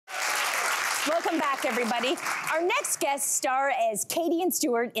Welcome back, everybody. Our next guest star as Katie and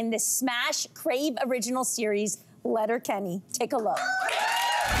Stuart in the Smash Crave original series, Letterkenny. Take a look.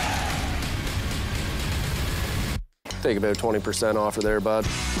 Take about 20% off of there, bud.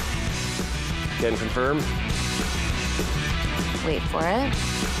 Can confirm? Wait for it.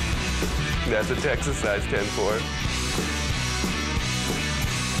 That's a Texas size 10-4.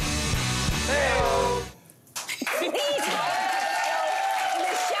 Hey-o. Please welcome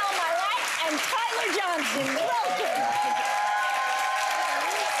Michelle Mylett and Tyler Johnston. Welcome.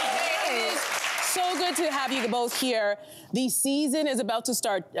 It is so good to have you both here. The season is about to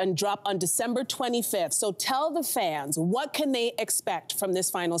start and drop on December 25th. So tell the fans, what can they expect from this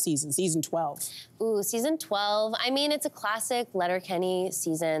final season, season 12? Ooh, season 12. I mean, it's a classic Letterkenny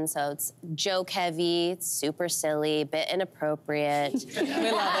season, so it's joke-heavy, it's super silly, bit inappropriate.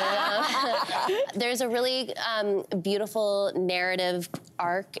 We love it. There's a really beautiful narrative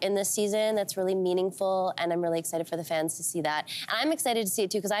arc in this season that's really meaningful, and I'm really excited for the fans to see that. And I'm excited to see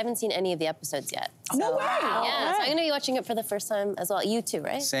it, too, because I haven't seen any of the episodes yet. So, no way! Yeah, so I'm going to be watching it for the first time as well. You, too,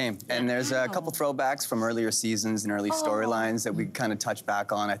 right? Same. And there's a couple throwbacks from earlier seasons and early storylines that we kind of touch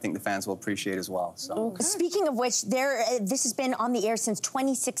back on. I think the fans will appreciate as well. So. Okay. Speaking of which, this has been on the air since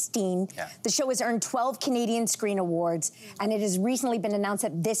 2016. Yeah. The show has earned 12 Canadian Screen Awards, and it has recently been announced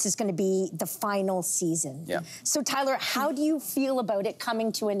that this is going to be the final season. Yeah. So, Tyler, how do you feel about it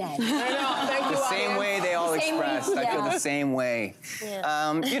coming to an end? I know, thank you. The same way they all expressed. I feel yeah. the same way.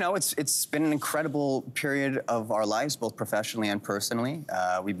 Yeah. You know, it's been an incredible period of our lives, both professionally and personally.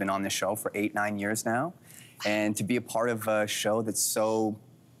 We've been on this show for 8-9 years now, and to be a part of a show that's so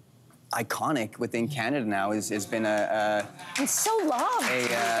iconic within Canada now has been And so loved. So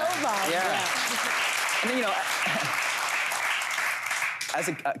loved. Yeah. And then, you know, as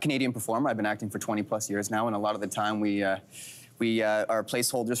a Canadian performer, I've been acting for 20+ years now, and a lot of the time we are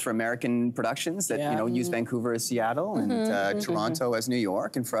placeholders for American productions that, you know, use Vancouver as Seattle and Toronto as New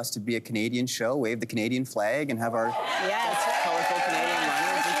York. And for us to be a Canadian show, wave the Canadian flag, and have our colorful Canadian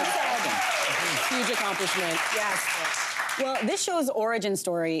runners into the second. Huge accomplishment. Yes. Well, this show's origin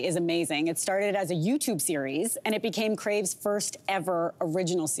story is amazing. It started as a YouTube series, and it became Crave's first ever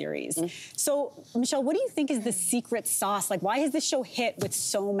original series. So, Michelle, what do you think is the secret sauce? Like, why has this show hit with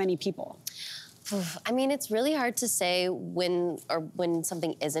so many people? I mean, it's really hard to say when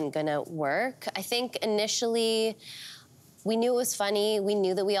something isn't gonna work. I think initially, we knew it was funny. We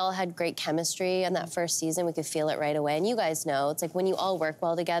knew that we all had great chemistry on that first season. We could feel it right away. And you guys know, it's like when you all work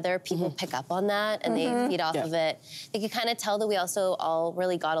well together, people pick up on that and they feed off of it. They could kind of tell that we also all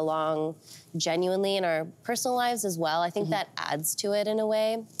really got along genuinely in our personal lives as well. I think that adds to it in a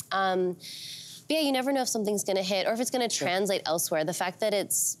way. But yeah, you never know if something's gonna hit or if it's gonna translate elsewhere. The fact that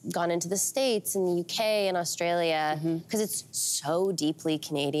it's gone into the States and the UK and Australia, because it's so deeply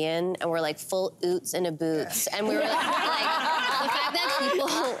Canadian and we're like full oots and a boots. And we were like, the fact that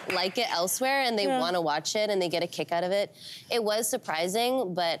people like it elsewhere and they wanna watch it and they get a kick out of it, it was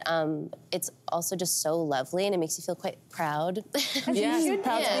surprising, but it's also just so lovely and it makes you feel quite proud. Yes,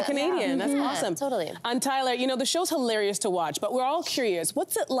 proud to be Canadian. That's awesome. Totally. And Tyler, you know, the show's hilarious to watch, but we're all curious.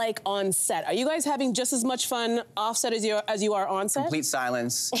 What's it like on set? Are you guys having just as much fun off set as you are on set? Complete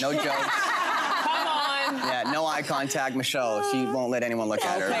silence, no jokes. Come on. Yeah, no eye contact. Michelle, she won't let anyone look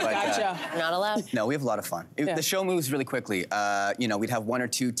at her. Okay, But, gotcha. Not allowed. no, we have a lot of fun. The show moves really quickly. You know, we'd have 1 or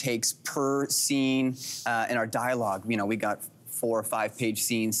 2 takes per scene in our dialogue. You know, we got 4 or 5 page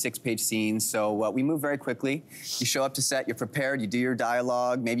scenes, 6-page scenes. So we move very quickly. You show up to set, you're prepared, you do your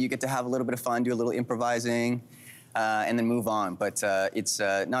dialogue. Maybe you get to have a little bit of fun, do a little improvising, and then move on. But it's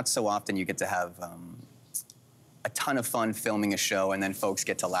not so often you get to have a ton of fun filming a show, and then folks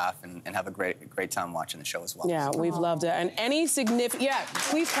get to laugh and have a great time watching the show as well. Yeah, we've loved it. And any significant,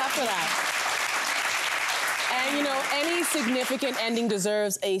 please clap for that. And you know, any significant ending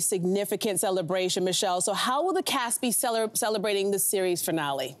deserves a significant celebration, Michelle. So how will the cast be celebrating the series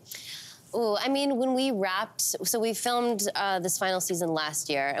finale? Ooh, I mean, when we wrapped, so we filmed this final season last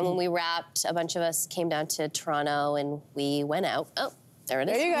year, and when we wrapped, a bunch of us came down to Toronto and we went out. Oh, there it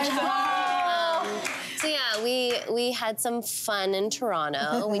is. There you go. So yeah, we had some fun in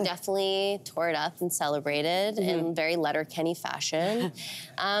Toronto. We definitely tore it up and celebrated in very Letterkenny fashion.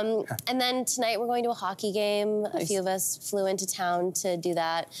 And then tonight we're going to a hockey game. Nice. A few of us flew into town to do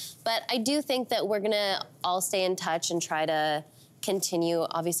that. But I do think that we're gonna all stay in touch and try to continue,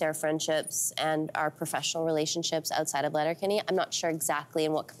 obviously, our friendships and our professional relationships outside of Letterkenny. I'm not sure exactly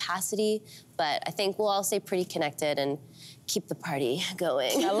in what capacity, but I think we'll all stay pretty connected and keep the party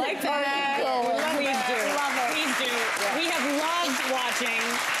going. I like that. Please do. Love it. Please do. Yeah. We have loved watching.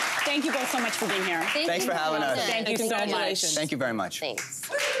 Thank you both so much for being here. Thanks for having us. Thank you so much. Thank you very much. Thanks.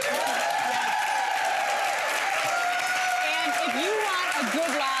 And if you want a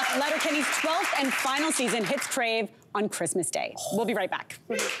good laugh, Letterkenny's 12th and final season hits Crave on Christmas Day. We'll be right back.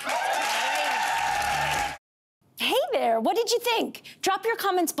 Hey there, what did you think? Drop your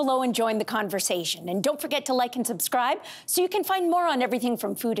comments below and join the conversation. And don't forget to like and subscribe so you can find more on everything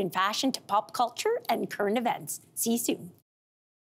from food and fashion to pop culture and current events. See you soon.